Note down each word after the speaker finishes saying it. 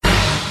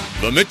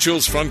The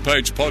Mitchell's Front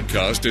Page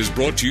podcast is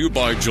brought to you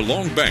by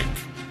Geelong Bank.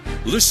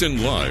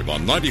 Listen live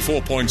on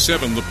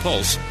 94.7 The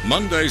Pulse,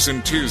 Mondays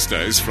and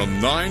Tuesdays from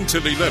 9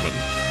 till 11.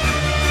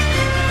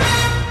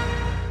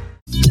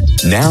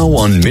 Now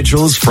on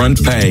Mitchell's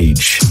Front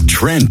Page,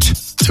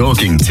 Trent,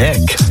 talking tech.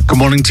 Good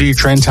morning to you,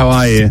 Trent. How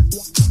are you?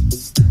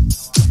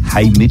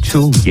 Hey,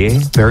 Mitchell. Yeah,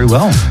 very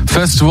well.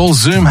 First of all,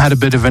 Zoom had a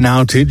bit of an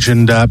outage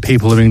and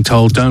people are being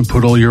told don't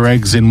put all your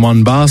eggs in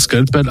one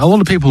basket, but a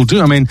lot of people do.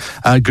 I mean,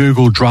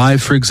 Google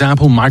Drive, for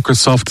example,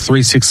 Microsoft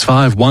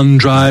 365,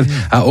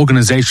 OneDrive,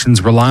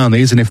 organizations rely on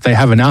these, and if they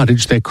have an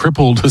outage, they're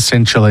crippled,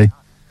 essentially.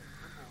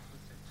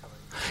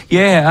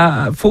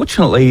 Yeah,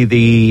 fortunately,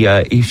 the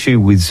issue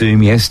with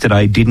Zoom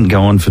yesterday didn't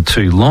go on for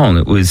too long.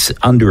 It was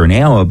under an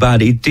hour,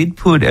 but it did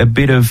put a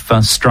bit of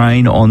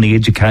strain on the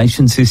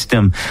education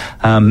system.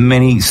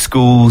 Many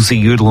schools are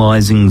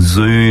utilising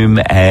Zoom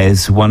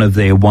as one of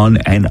their one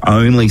and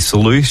only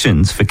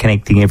solutions for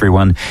connecting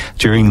everyone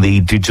during the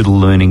digital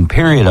learning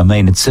period. I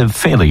mean, it's a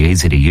fairly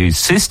easy to use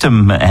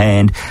system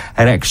and it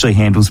actually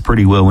handles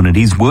pretty well when it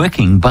is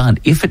working. But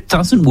if it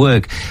doesn't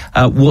work,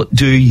 what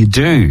do you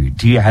do?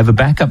 Do you have a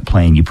backup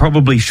plan? You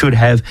probably should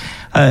have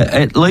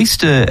at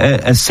least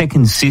a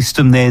second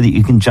system there that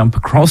you can jump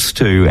across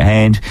to.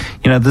 And,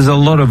 you know, there's a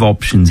lot of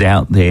options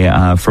out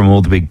there from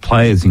all the big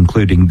players,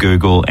 including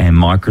Google and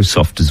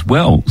Microsoft as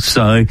well.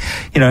 So,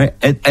 you know,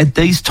 at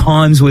these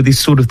times where this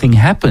sort of thing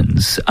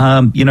happens,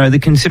 you know, the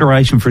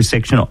consideration for a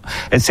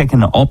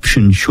second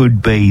option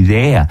should be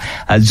there.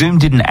 Zoom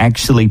didn't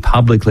actually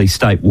publicly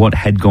state what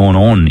had gone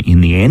on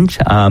in the end.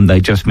 They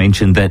just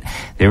mentioned that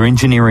their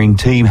engineering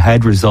team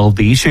had resolved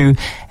the issue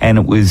and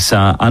it was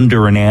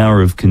under an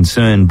hour of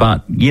concern.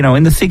 But, you know,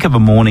 in the thick of a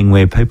morning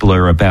where people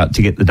are about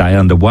to get the day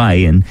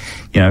underway and,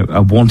 you know,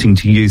 are wanting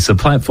to use the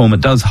platform, it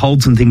does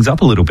hold some things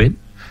up a little bit.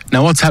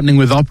 Now, what's happening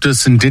with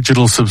Optus and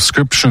digital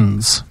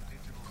subscriptions?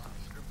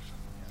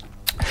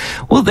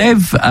 Well,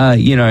 they've,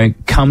 you know,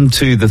 come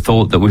to the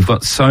thought that we've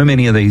got so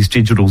many of these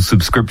digital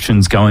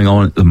subscriptions going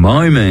on at the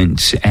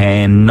moment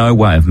and no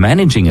way of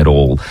managing it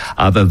all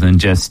other than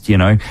just, you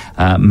know,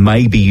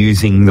 maybe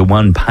using the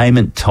one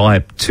payment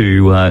type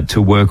to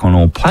work on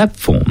all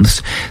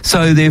platforms.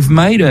 So they've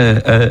made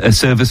a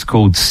service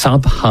called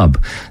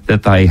SubHub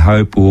that they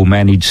hope will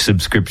manage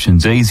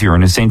subscriptions easier.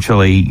 And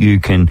essentially you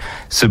can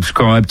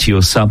subscribe to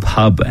your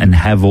SubHub and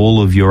have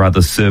all of your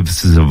other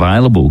services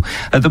available.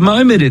 At the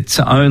moment, it's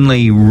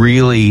only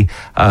really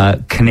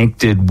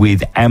connected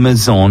with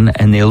Amazon,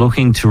 and they're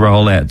looking to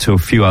roll out to a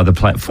few other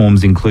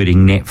platforms,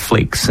 including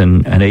Netflix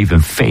and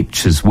even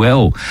Fetch as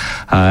well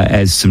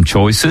as some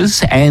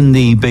choices, and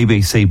the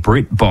BBC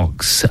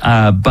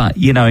BritBox. But,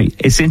 you know,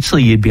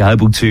 essentially you'd be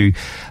able to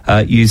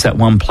use that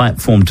one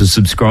platform to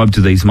subscribe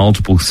to these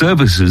multiple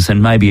services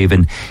and maybe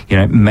even, you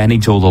know,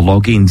 manage all the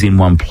logins in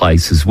one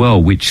place as well,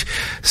 which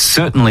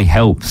certainly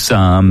helps,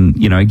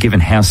 you know, given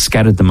how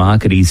scattered the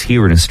market is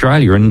here in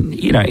Australia. And,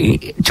 you know,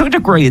 to a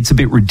degree, it's a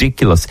bit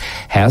ridiculous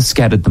how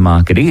scattered the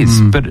market is,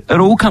 but it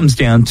all comes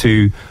down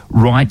to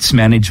rights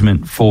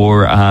management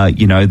for,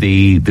 you know,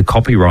 the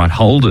copyright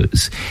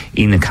holders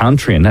in the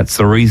country. And that's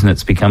the reason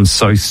it's become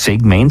so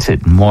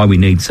segmented and why we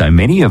need so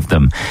many of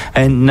them.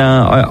 And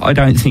I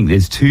don't think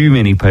there's too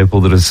many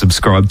people that are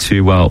subscribed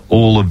to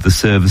all of the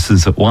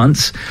services at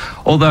once.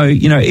 Although,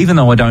 you know, even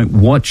though I don't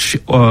watch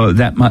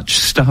that much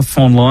stuff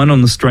online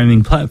on the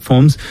streaming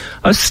platforms,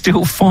 I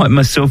still find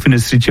myself in a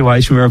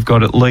situation where I've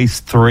got at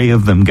least 3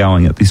 of them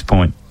going at this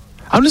point.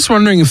 I'm just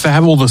wondering if they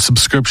have all the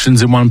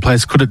subscriptions in one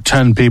place, could it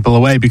turn people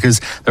away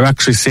because they're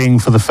actually seeing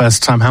for the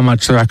first time how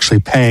much they're actually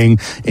paying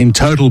in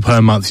total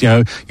per month. You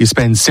know, you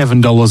spend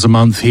 $7 a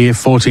month here,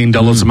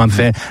 $14 a month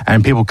there,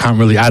 and people can't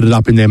really add it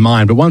up in their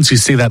mind. But once you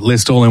see that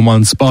list all in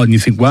one spot and you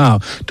think, wow,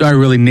 do I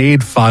really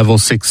need 5 or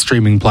 6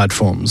 streaming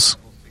platforms?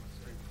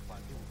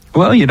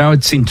 Well, you know,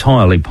 it's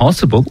entirely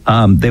possible.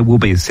 There will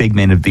be a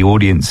segment of the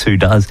audience who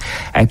does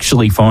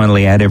actually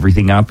finally add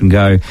everything up and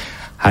go,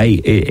 hey,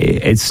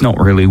 it's not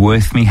really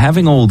worth me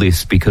having all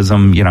this because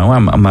I'm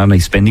only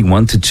spending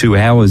 1 to 2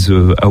 hours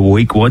a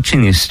week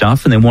watching this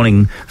stuff, and they're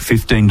wanting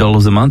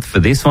 $15 a month for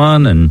this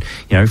one and,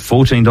 you know,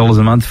 $14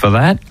 a month for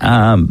that.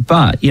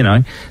 But, you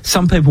know,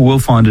 some people will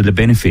find it a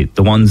benefit,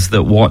 the ones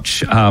that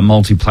watch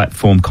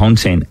multi-platform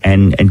content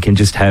and can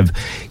just have,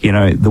 you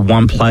know, the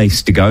one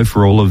place to go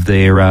for all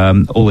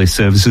their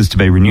services to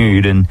be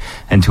renewed and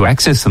to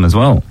access them as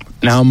well.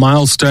 Now, a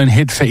milestone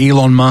hit for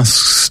Elon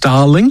Musk's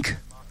Starlink.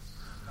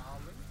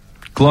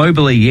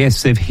 Globally,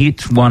 yes, they've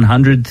hit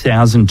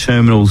 100,000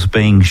 terminals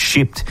being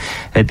shipped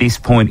at this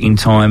point in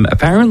time.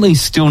 Apparently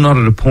still not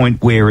at a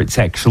point where it's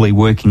actually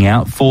working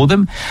out for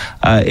them.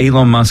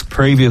 Elon Musk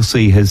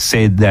previously has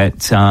said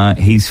that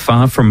he's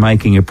far from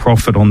making a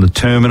profit on the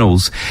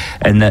terminals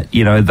and that,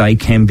 you know, they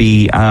can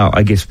be,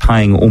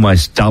 paying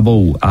almost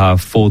double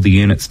for the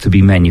units to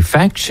be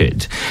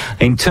manufactured.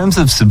 In terms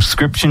of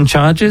subscription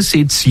charges,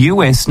 it's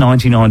US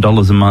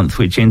 $99 a month,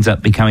 which ends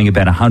up becoming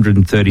about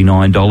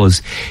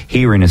 $139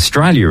 here in Australia.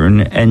 Australia.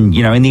 And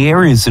you know, in the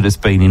areas that it's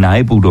been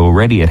enabled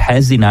already, it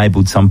has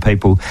enabled some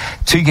people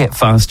to get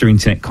faster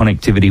internet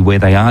connectivity where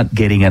they aren't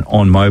getting it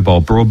on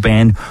mobile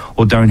broadband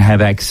or don't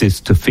have access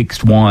to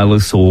fixed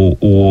wireless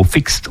or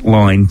fixed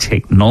line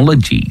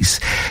technologies.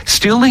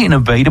 Still in a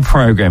beta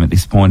program at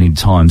this point in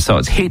time, so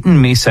it's hit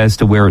and miss as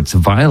to where it's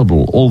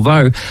available,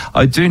 although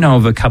I do know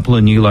of a couple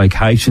of new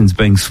locations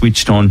being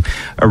switched on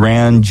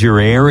around your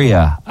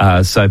area,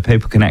 so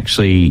people can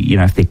actually, you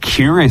know, if they're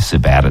curious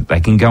about it, they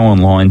can go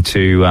online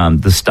to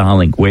the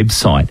Starlink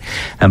website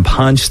and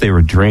punch their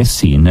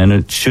address in, and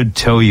it should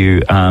tell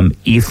you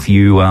if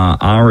you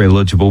are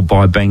eligible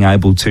by being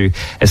able to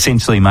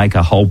essentially make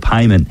a whole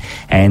payment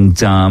and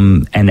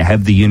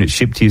have the unit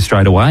shipped to you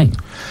straight away.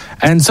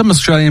 And some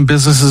Australian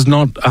businesses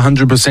not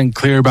 100%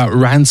 clear about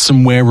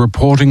ransomware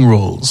reporting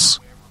rules.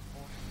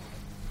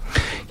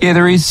 Yeah,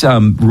 there is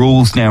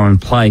rules now in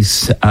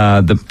place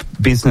that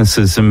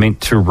businesses are meant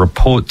to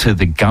report to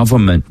the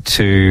government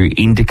to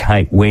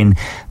indicate when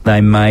they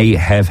may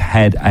have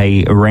had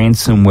a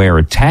ransomware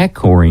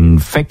attack or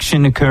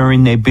infection occur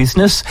in their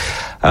business.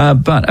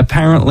 But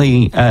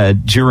apparently,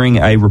 during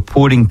a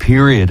reporting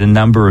period, a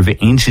number of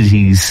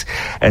entities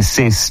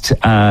assessed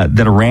that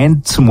a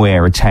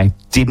ransomware attack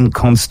didn't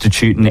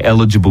constitute an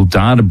eligible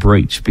data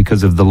breach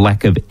because of the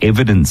lack of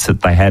evidence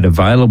that they had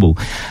available.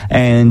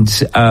 And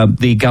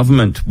the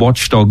government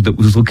watchdog that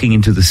was looking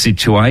into the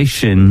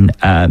situation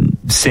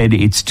said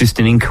it's just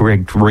an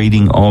incorrect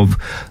reading of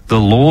the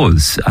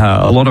laws.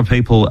 A lot of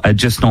people are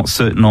just not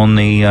certain on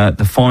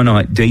the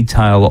finite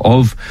detail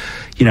of,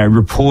 you know,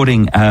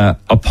 reporting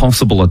a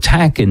possible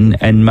attack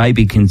and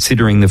maybe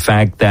considering the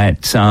fact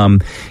that,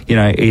 you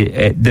know,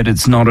 that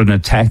it's not an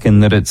attack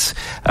and that it's,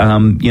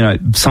 you know,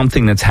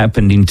 something that's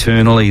happened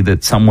internally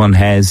that someone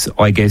has,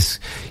 I guess,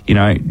 you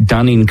know,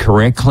 done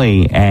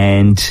incorrectly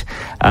and,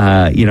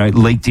 you know,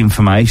 leaked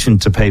information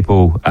to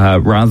people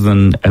rather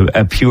than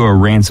a pure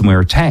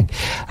ransomware attack.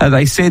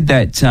 They said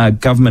that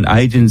government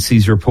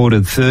agencies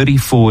reported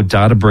 34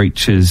 data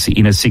breaches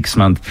in a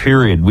 6-month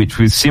period, which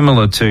was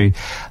similar to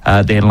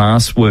their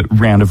last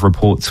round of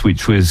reports,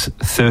 which was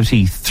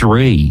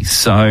 33.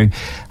 So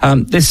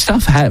there's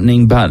stuff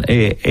happening, but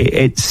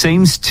it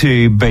seems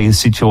to be a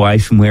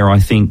situation where I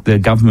think the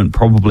government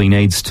probably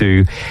needs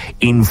to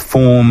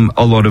inform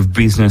a lot of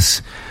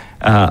business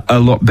a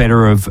lot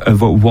better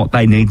of what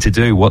they need to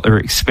do, what they're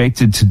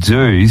expected to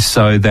do,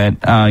 so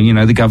that, you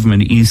know, the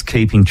government is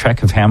keeping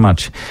track of how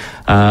much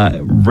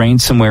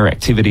ransomware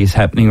activity is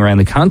happening around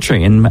the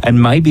country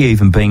and maybe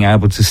even being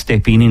able to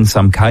step in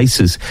some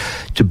cases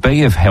to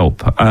be of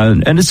help.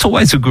 And it's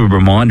always a good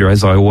reminder,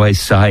 as I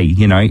always say,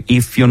 you know,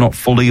 if you're not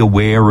fully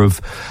aware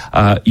of,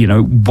 you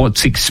know,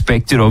 what's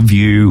expected of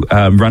you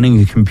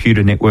running a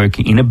computer network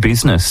in a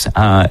business,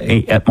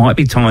 it might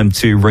be time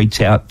to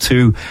reach out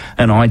to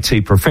an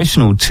IT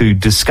professional to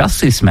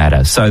discuss this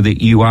matter so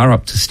that you are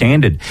up to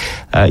standard.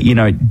 You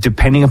know,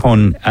 depending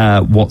upon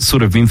what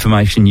sort of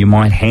information you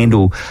might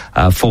handle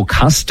for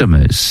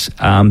customers,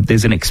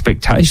 there's an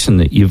expectation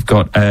that you've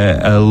got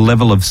a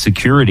level of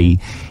security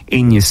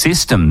in your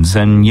systems,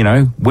 and you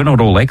know, we're not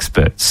all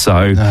experts,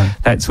 so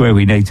that's where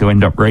we need to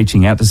end up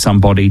reaching out to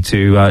somebody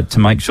to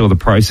make sure the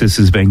process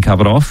has been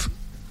covered off.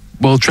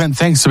 Well, Trent,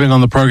 thanks for being on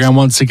the program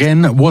once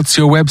again. What's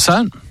your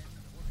website?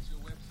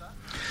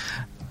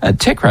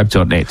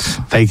 TechRap.net.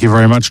 Thank you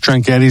very much,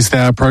 Trent Geddes,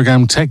 our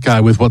program tech guy,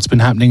 with what's been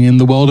happening in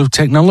the world of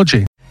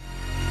technology.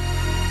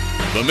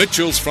 The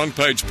Mitchell's Front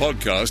Page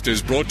podcast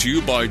is brought to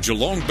you by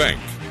Geelong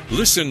Bank.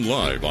 Listen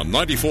live on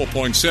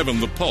 94.7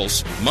 The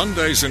Pulse,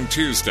 Mondays and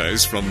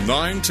Tuesdays from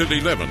 9 till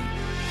 11.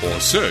 Or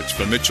search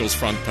for Mitchell's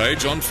Front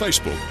Page on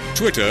Facebook,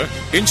 Twitter,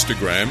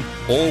 Instagram,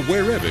 or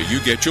wherever you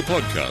get your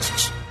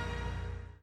podcasts.